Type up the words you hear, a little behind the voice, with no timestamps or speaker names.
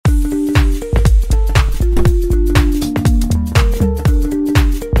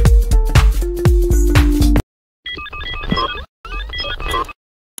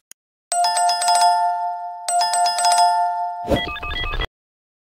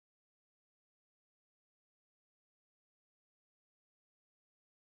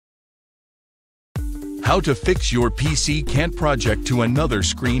How to fix your PC can't project to another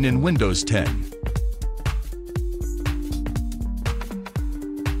screen in Windows 10.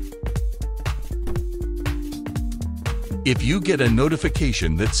 If you get a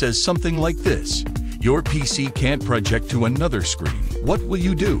notification that says something like this, your PC can't project to another screen, what will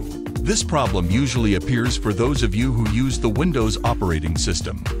you do? This problem usually appears for those of you who use the Windows operating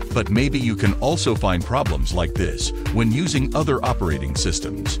system, but maybe you can also find problems like this when using other operating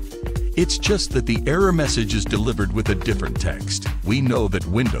systems. It's just that the error message is delivered with a different text. We know that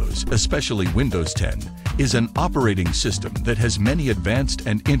Windows, especially Windows 10, is an operating system that has many advanced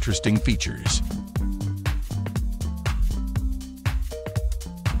and interesting features.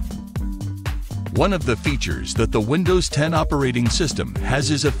 One of the features that the Windows 10 operating system has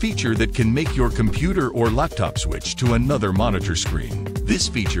is a feature that can make your computer or laptop switch to another monitor screen. This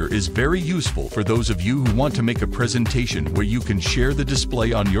feature is very useful for those of you who want to make a presentation where you can share the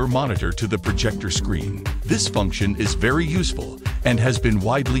display on your monitor to the projector screen. This function is very useful and has been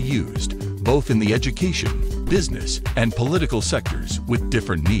widely used, both in the education, business, and political sectors with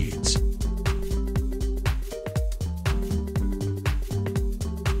different needs.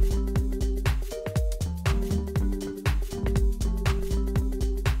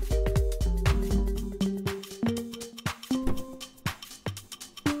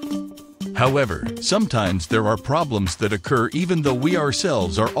 However, sometimes there are problems that occur even though we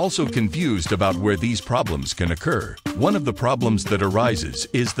ourselves are also confused about where these problems can occur. One of the problems that arises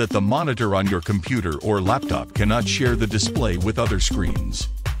is that the monitor on your computer or laptop cannot share the display with other screens.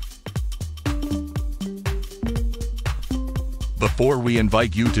 Before we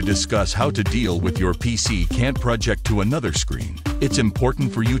invite you to discuss how to deal with your PC can't project to another screen, it's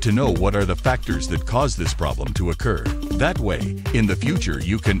important for you to know what are the factors that cause this problem to occur. That way, in the future,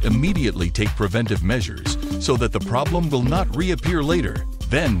 you can immediately take preventive measures so that the problem will not reappear later.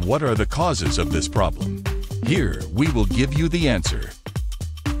 Then, what are the causes of this problem? Here, we will give you the answer.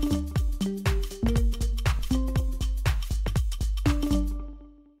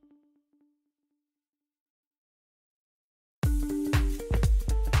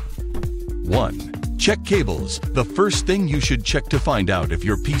 One. Check cables. The first thing you should check to find out if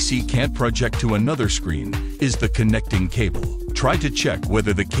your PC can't project to another screen is the connecting cable. Try to check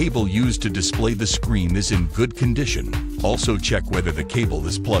whether the cable used to display the screen is in good condition. Also check whether the cable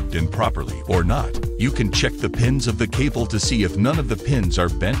is plugged in properly or not. You can check the pins of the cable to see if none of the pins are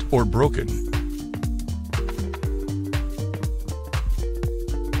bent or broken.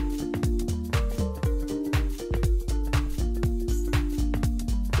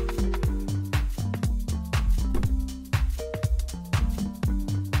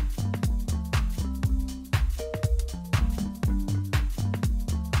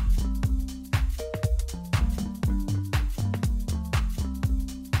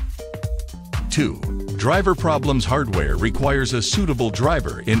 2. Driver problems. Hardware requires a suitable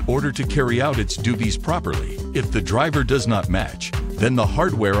driver in order to carry out its duties properly. If the driver does not match, then the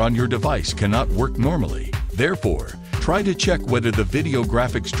hardware on your device cannot work normally. Therefore, try to check whether the video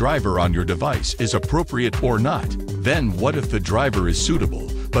graphics driver on your device is appropriate or not. Then what if the driver is suitable,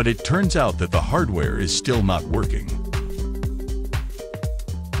 but it turns out that the hardware is still not working?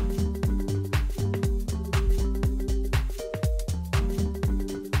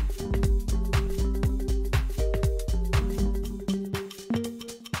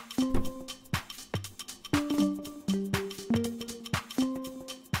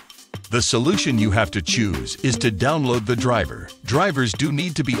 The solution you have to choose is to download the driver. Drivers do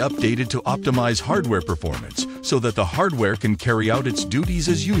need to be updated to optimize hardware performance so that the hardware can carry out its duties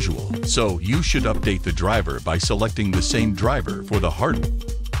as usual. So you should update the driver by selecting the same driver for the hardware.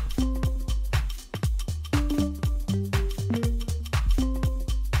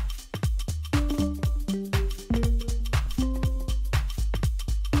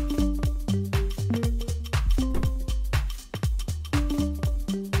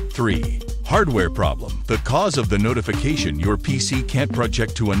 Hardware problem. The cause of the notification your PC can't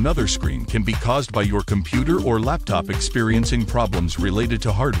project to another screen can be caused by your computer or laptop experiencing problems related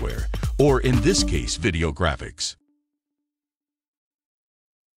to hardware, or in this case, video graphics.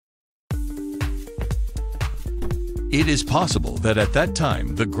 It is possible that at that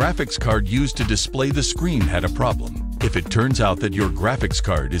time, the graphics card used to display the screen had a problem. If it turns out that your graphics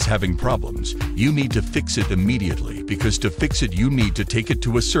card is having problems, you need to fix it immediately, because to fix it you need to take it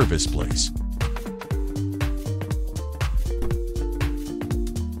to a service place.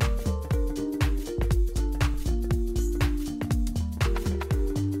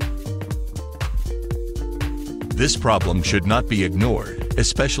 This problem should not be ignored,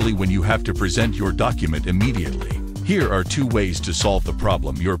 especially when you have to present your document immediately. Here are 2 ways to solve the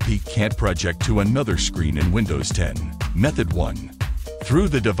problem your PC can't project to another screen in Windows 10. Method 1. Through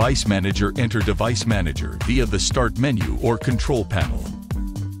the Device Manager, enter Device Manager via the Start menu or Control panel.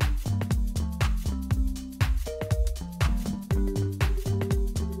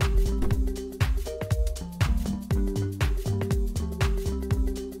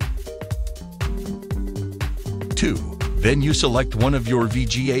 Then you select one of your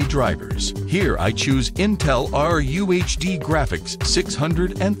VGA drivers. Here I choose Intel RUHD Graphics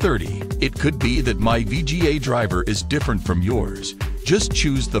 630. It could be that my VGA driver is different from yours. Just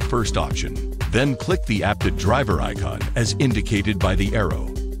choose the first option. Then click the Update Driver icon as indicated by the arrow.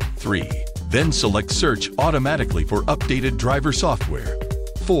 3. Then select Search automatically for updated driver software.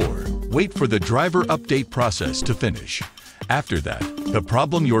 4. Wait for the driver update process to finish. After that, the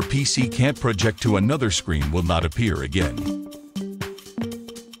problem your PC can't project to another screen will not appear again.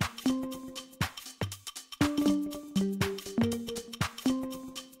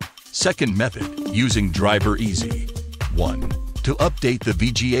 Second method, using Driver Easy. 1. To update the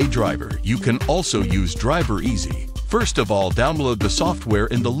VGA driver, you can also use Driver Easy. First of all, download the software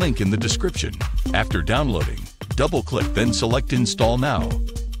in the link in the description. After downloading, double-click, then select Install Now.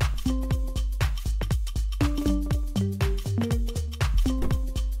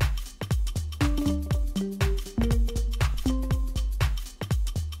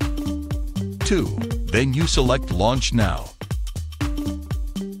 2. Then you select Launch Now.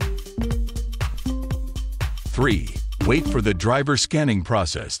 3. Wait for the driver scanning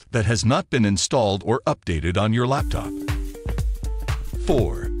process that has not been installed or updated on your laptop.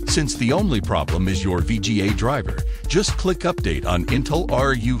 4. Since the only problem is your VGA driver, just click Update on Intel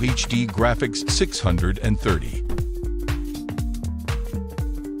RUHD Graphics 630.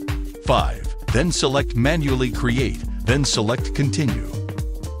 5. Then select Manually Create, then select Continue.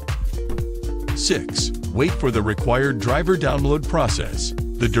 6. Wait for the required driver download process.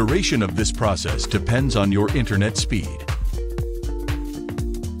 The duration of this process depends on your internet speed.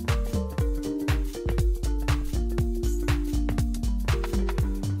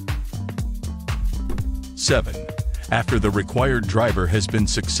 7. After the required driver has been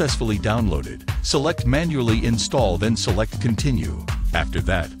successfully downloaded, select Manually Install, then select Continue. After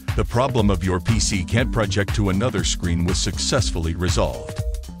that, the problem of your PC can't project to another screen was successfully resolved.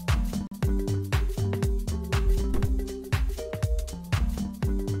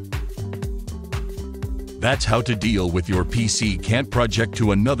 That's how to deal with your PC can't project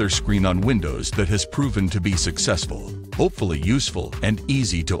to another screen on Windows that has proven to be successful, hopefully useful and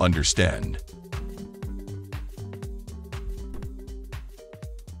easy to understand.